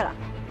进宫去了。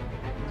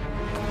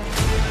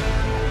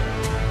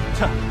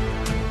切，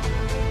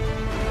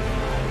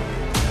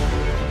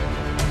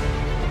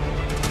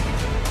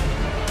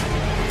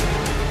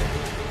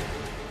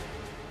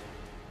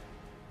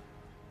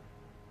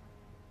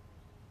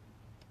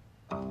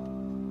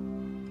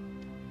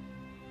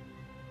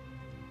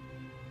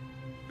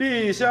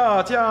陛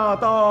下驾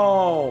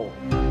到！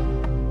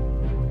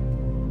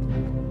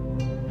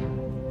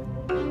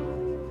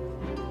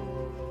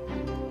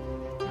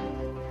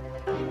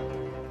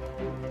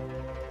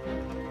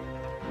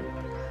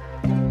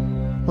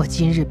我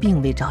今日并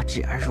未召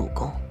芷儿入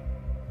宫，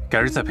改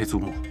日再陪祖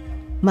母。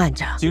慢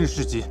着，今日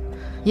事急。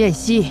燕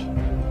西，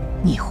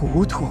你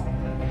糊涂！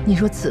你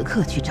若此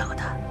刻去找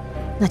他，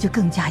那就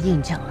更加印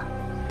证了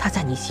他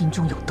在你心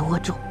中有多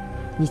重。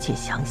你且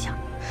想想，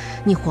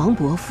你黄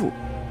伯父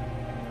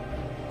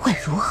会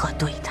如何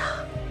对他？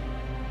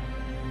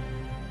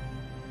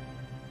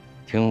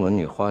听闻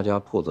你花家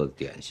铺子的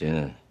点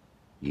心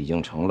已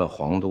经成了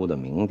皇都的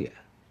名点，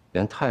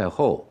连太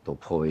后都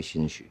颇为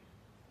欣许。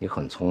你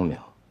很聪明，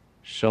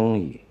生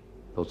意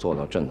都做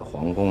到朕的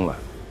皇宫来了。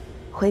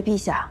回陛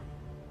下，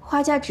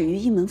花家只于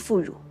一门妇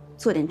孺，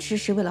做点吃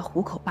食为了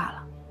糊口罢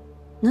了。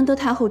能得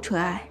太后垂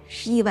爱，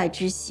是意外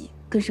之喜，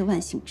更是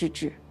万幸之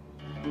至。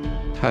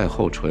太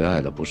后垂爱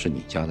的不是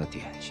你家的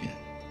点心，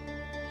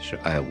是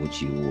爱屋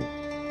及乌。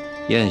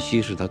燕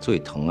西是她最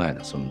疼爱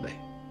的孙辈。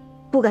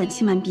不敢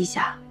欺瞒陛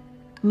下，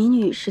民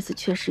女与世子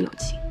确实有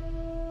情。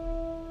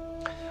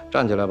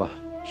站起来吧，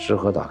食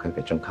盒打开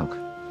给朕看看。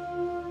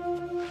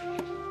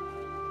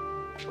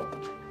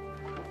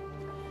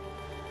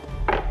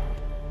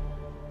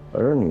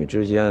儿女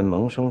之间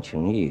萌生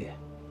情谊，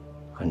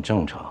很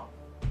正常，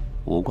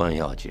无关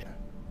要紧，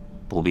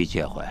不必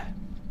介怀。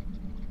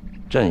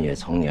朕也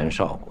曾年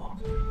少过，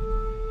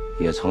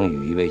也曾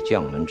与一位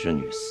将门之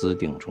女私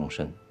定终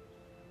身。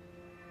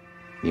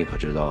你可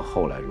知道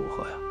后来如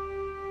何呀？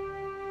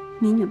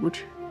民女不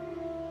知。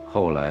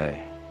后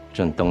来，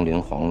朕登临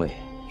皇位，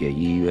也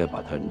依约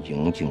把她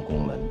迎进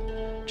宫门，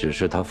只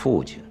是她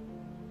父亲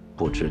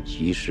不知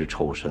及时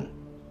抽身，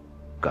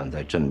敢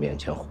在朕面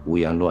前胡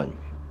言乱语，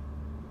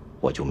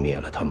我就灭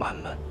了他满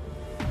门。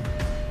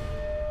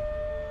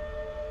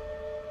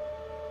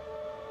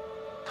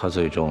他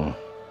最终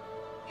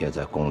也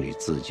在宫里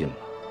自尽了。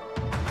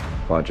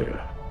花芷，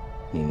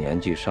你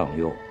年纪尚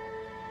幼，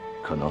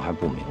可能还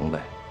不明白，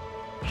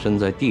身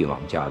在帝王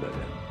家的人，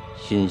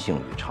心性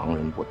与常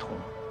人不同，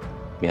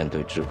面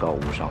对至高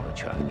无上的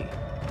权力，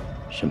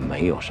是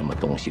没有什么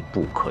东西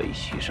不可以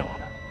牺牲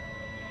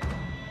的。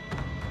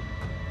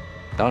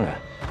当然，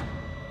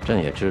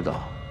朕也知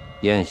道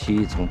燕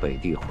西从北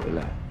地回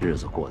来，日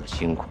子过得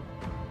辛苦，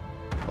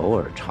偶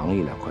尔尝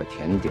一两块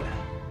甜点，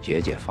解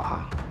解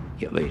乏，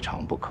也未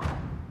尝不可。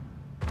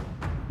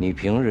你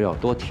平日要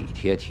多体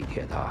贴体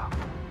贴他，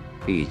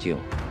毕竟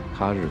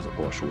他日子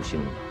过舒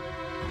心了，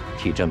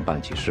替朕办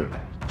起事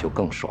来就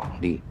更爽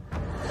利。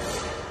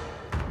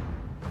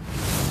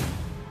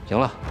行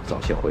了，早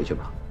些回去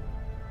吧。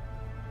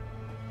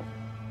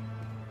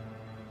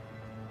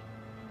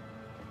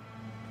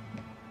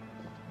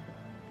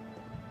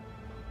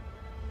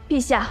陛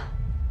下，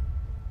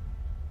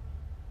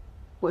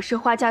我是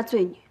花家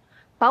罪女，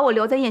把我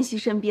留在燕西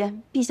身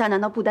边，陛下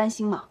难道不担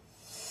心吗？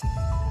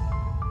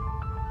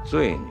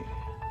罪女，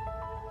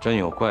朕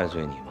有怪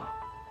罪你吗？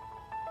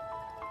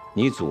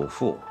你祖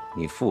父、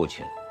你父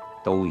亲，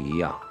都一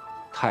样，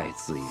太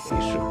自以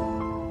为是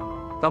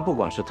了。但不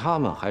管是他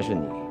们还是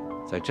你，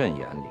在朕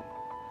眼里，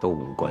都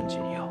无关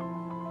紧要。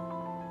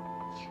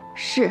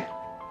是，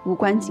无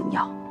关紧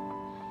要。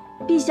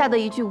陛下的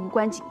一句无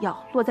关紧要，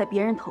落在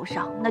别人头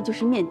上，那就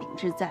是面顶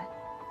之灾。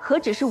何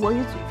止是我与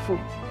祖父，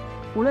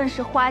无论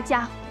是花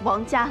家、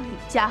王家、李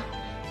家，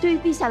对于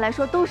陛下来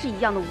说都是一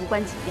样的无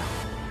关紧要。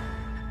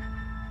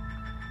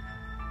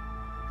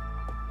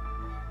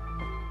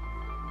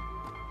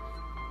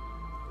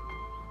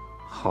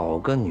好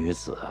个女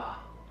子啊，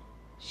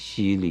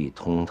犀利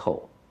通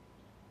透，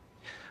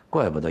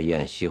怪不得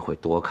燕西会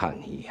多看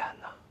你一眼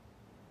呢。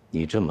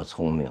你这么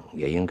聪明，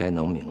也应该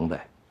能明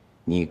白，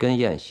你跟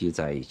燕西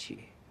在一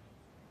起，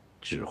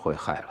只会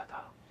害了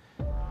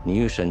他。你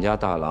与沈家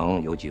大郎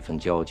有几分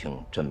交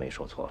情，朕没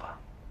说错吧？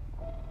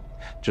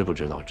知不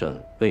知道朕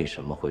为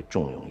什么会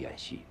重用燕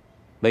西，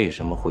为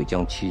什么会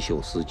将七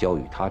秀司交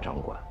与他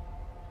掌管？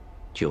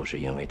就是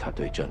因为他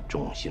对朕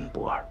忠心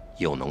不二，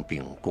又能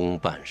秉公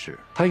办事。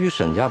他与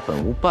沈家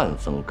本无半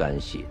分干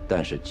系，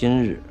但是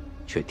今日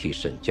却替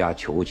沈家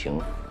求情，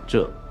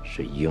这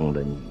是应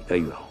了你的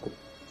缘故。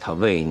他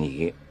为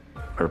你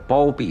而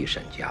包庇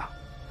沈家，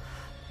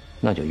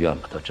那就怨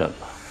不得朕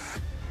了。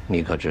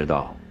你可知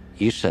道，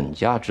以沈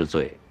家之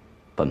罪，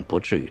本不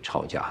至于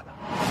抄家的。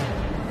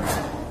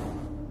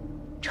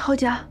抄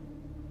家？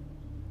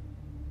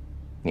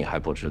你还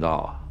不知道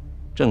啊？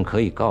朕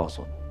可以告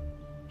诉你，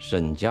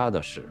沈家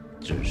的事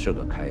只是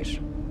个开始。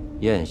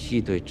燕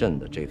西对朕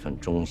的这份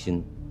忠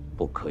心，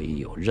不可以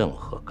有任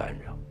何干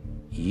扰。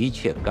一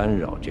切干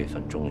扰这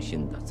份忠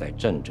心的，在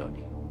朕这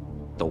里，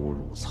都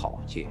入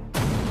草芥。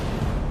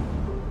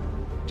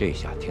这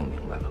下听明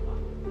白了吧？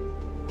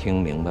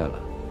听明白了，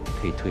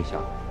可以退下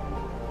来。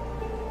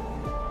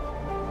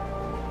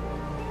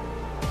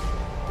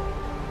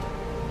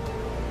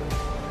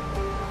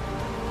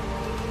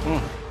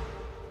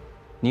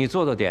你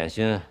做的点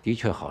心的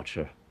确好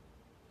吃，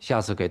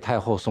下次给太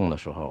后送的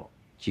时候，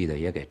记得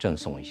也给朕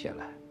送一些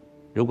来。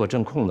如果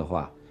朕空的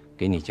话，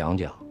给你讲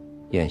讲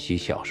燕西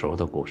小时候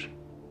的故事。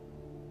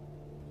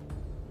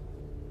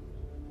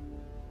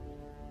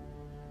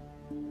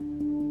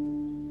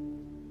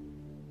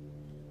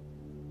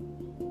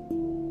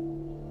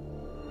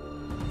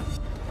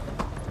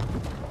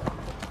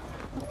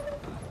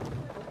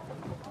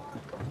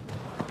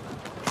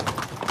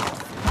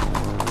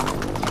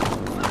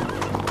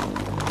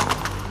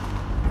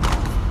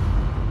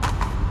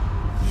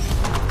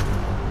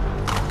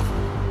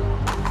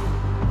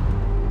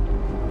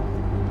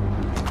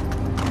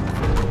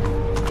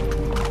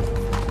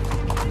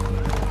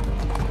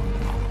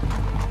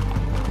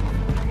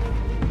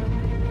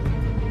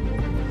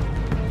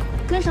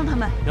跟上他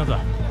们。娘子，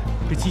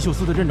这七宿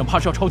司的阵仗怕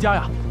是要抄家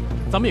呀，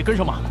咱们也跟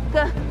上吗？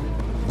跟。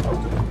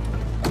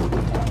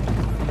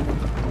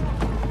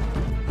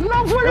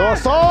老夫人，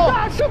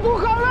大事不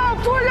好了！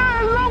夫人，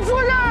老夫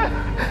人，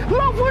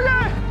老夫人！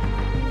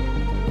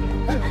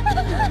别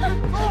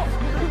跑！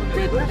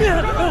这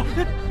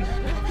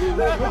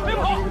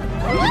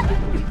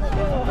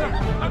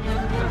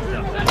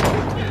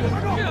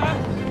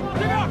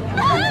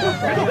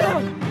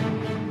边！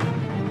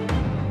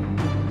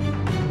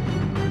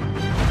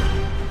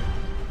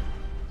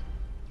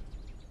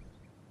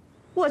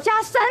我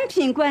家3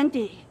品官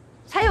邸，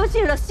才又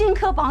进了新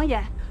科榜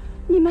眼，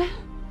你们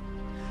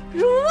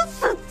如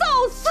此造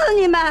次，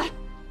你们！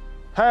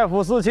太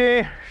府司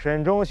卿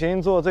沈忠行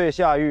作罪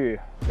下狱，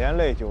连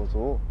累9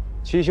族，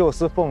七秀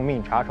司奉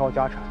命查抄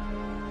家产，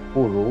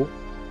不如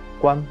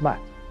关卖。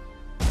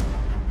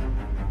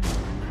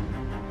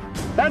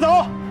带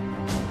走！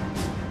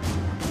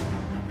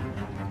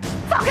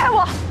放开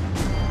我！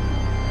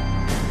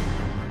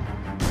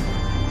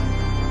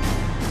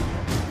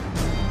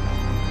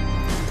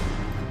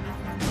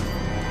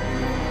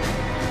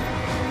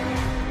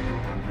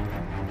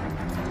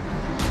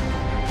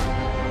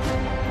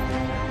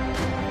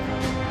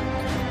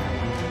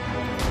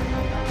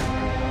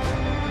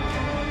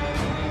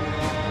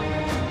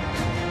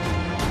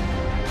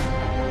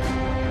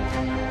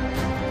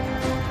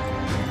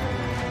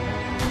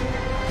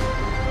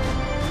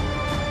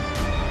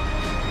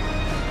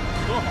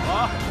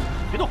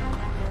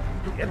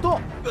别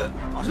动，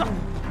老实点。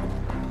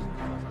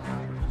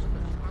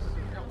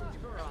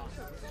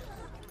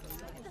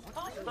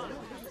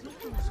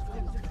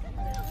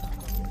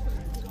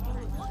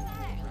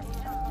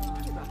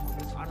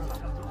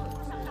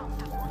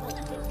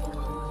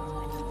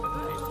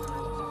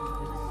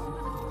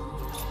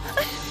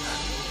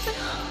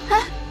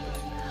哎，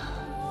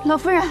老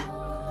夫人。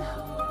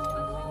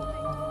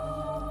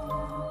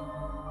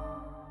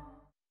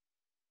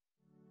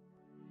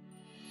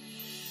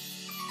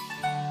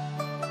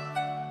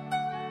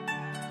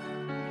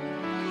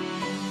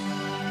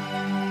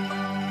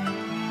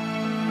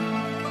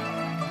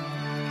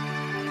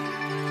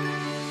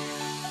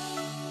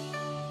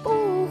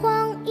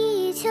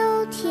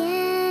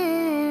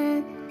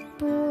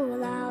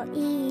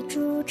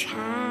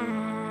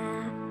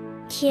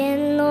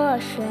天落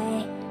水，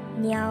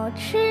鸟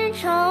吃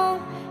虫，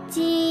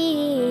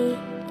鸡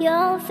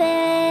又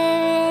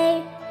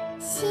飞。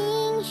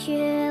心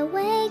学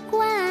为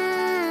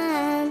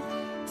观，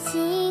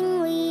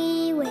心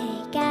理为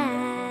改。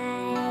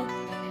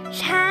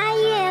茶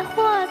叶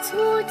或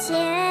粗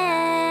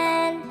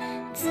浅，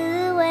滋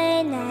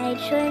味乃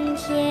春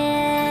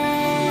天。